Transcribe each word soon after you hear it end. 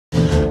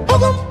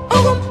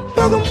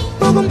boogum,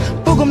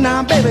 boogum, boogum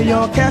now, baby,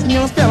 you're casting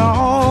your spell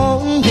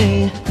on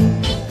me.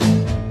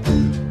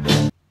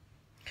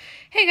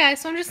 Hey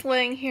guys, so I'm just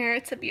laying here.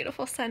 It's a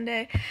beautiful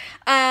Sunday.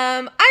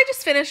 I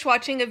just finished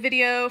watching a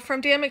video from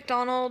Dan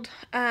McDonald.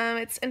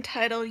 It's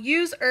entitled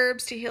Use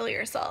Herbs to Heal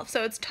Yourself.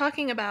 So it's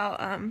talking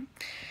about,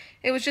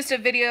 it was just a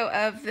video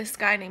of this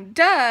guy named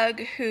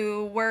Doug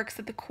who works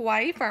at the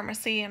Kauai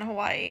Pharmacy in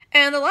Hawaii.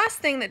 And the last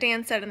thing that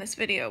Dan said in this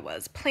video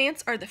was,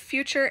 plants are the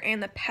future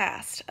and the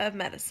past of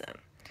medicine.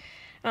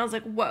 And I was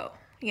like, whoa.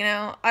 You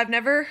know, I've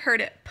never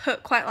heard it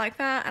put quite like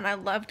that, and I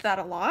loved that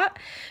a lot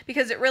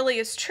because it really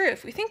is true.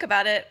 If we think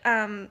about it,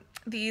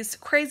 these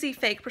crazy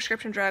fake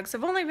prescription drugs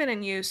have only been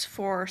in use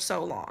for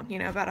so long, you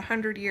know, about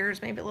 100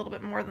 years, maybe a little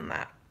bit more than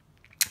that.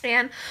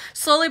 And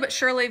slowly but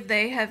surely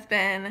they have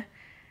been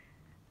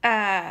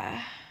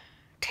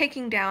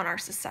taking down our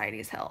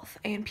society's health,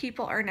 and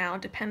people are now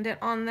dependent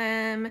on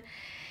them.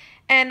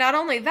 And not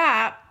only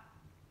that,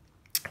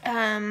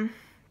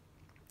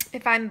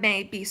 if I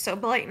may be so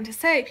blatant to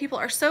say, people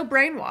are so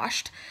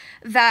brainwashed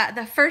that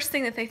the first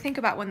thing that they think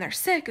about when they're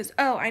sick is,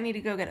 oh, I need to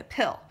go get a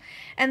pill.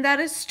 And that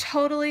is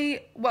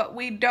totally what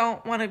we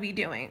don't want to be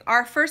doing.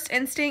 Our first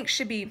instinct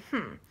should be,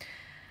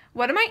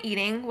 what am I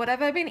eating? What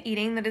have I been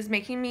eating that is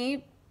making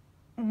me,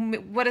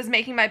 what is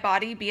making my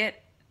body be at,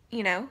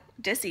 you know,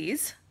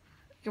 dis-ease?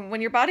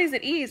 When your body's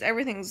at ease,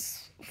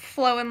 everything's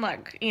flowing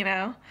like, you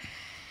know,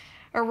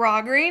 a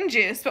raw green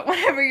juice. But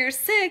whenever you're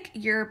sick,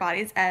 your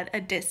body's at a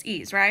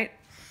dis-ease, right?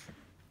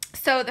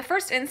 So the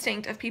first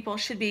instinct of people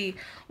should be,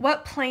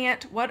 what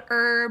plant, what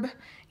herb,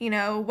 you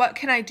know, what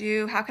can I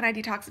do? How can I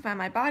detoxify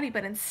my body?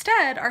 But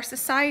instead, our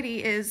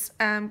society is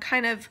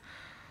kind of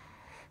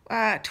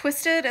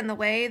twisted in the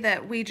way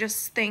that we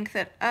just think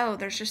that, oh,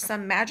 there's just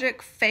some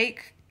magic,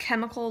 fake,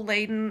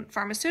 chemical-laden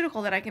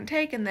pharmaceutical that I can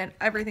take and then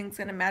everything's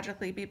going to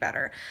magically be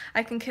better.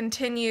 I can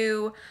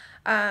continue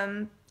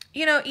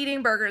you know,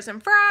 eating burgers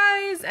and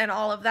fries and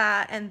all of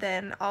that, and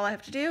then all I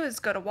have to do is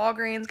go to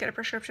Walgreens, get a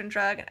prescription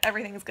drug, and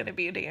everything's going to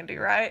be dandy,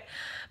 right?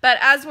 But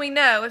as we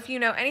know, if you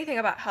know anything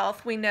about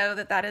health, we know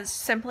that that is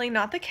simply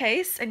not the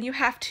case, and you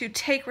have to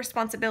take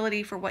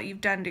responsibility for what you've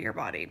done to your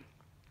body.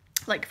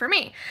 Like for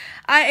me,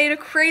 I ate a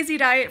crazy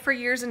diet for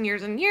years and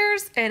years and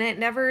years, and it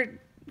never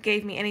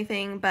gave me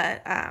anything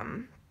but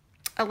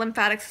a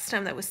lymphatic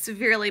system that was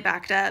severely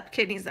backed up,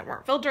 kidneys that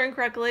weren't filtering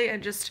correctly,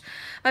 and just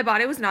my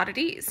body was not at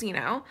ease, you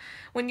know?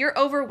 When you're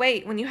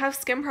overweight, when you have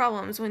skin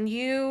problems, when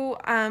you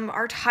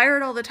are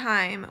tired all the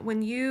time,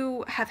 when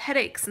you have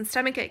headaches and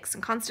stomach aches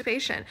and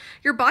constipation,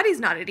 your body's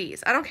not at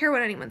ease. I don't care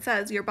what anyone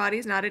says, your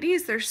body's not at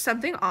ease. There's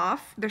something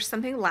off, there's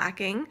something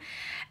lacking.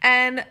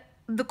 And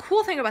the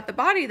cool thing about the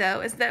body,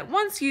 though, is that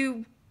once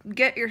you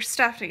get your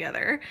stuff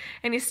together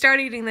and you start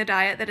eating the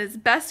diet that is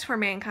best for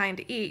mankind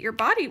to eat, your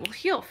body will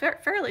heal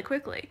fairly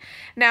quickly.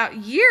 Now,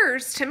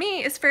 years to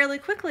me is fairly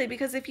quickly,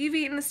 because if you've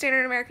eaten the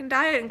standard American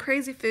diet and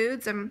crazy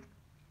foods and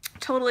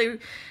totally,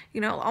 you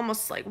know,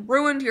 almost like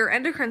ruined your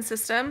endocrine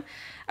system,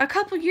 a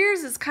couple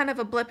years is kind of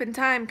a blip in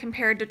time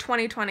compared to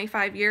 20,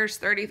 25 years,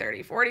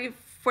 30, 40,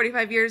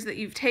 45 years that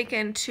you've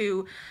taken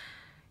to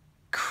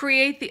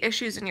create the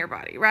issues in your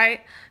body,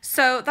 right?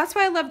 So that's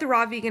why I love the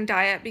raw vegan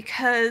diet,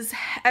 because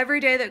every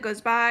day that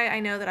goes by, I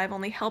know that I've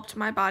only helped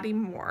my body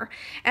more,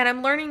 and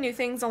I'm learning new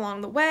things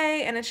along the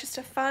way, and it's just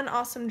a fun,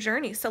 awesome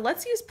journey. So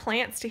let's use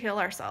plants to heal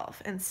ourselves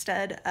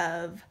instead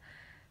of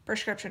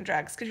prescription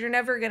drugs, because you're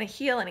never going to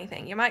heal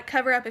anything. You might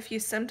cover up a few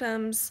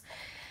symptoms,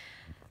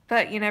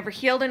 but you never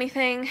healed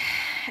anything,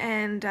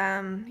 and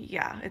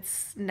yeah,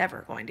 it's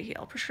never going to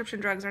heal.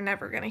 Prescription drugs are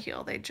never going to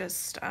heal. They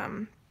just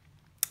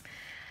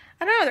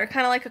I don't know, they're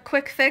kind of like a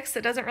quick fix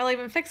that doesn't really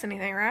even fix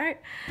anything, right?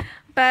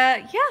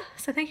 But yeah,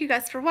 so thank you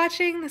guys for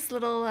watching this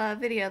little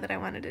video that I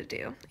wanted to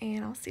do,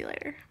 and I'll see you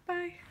later.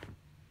 Bye.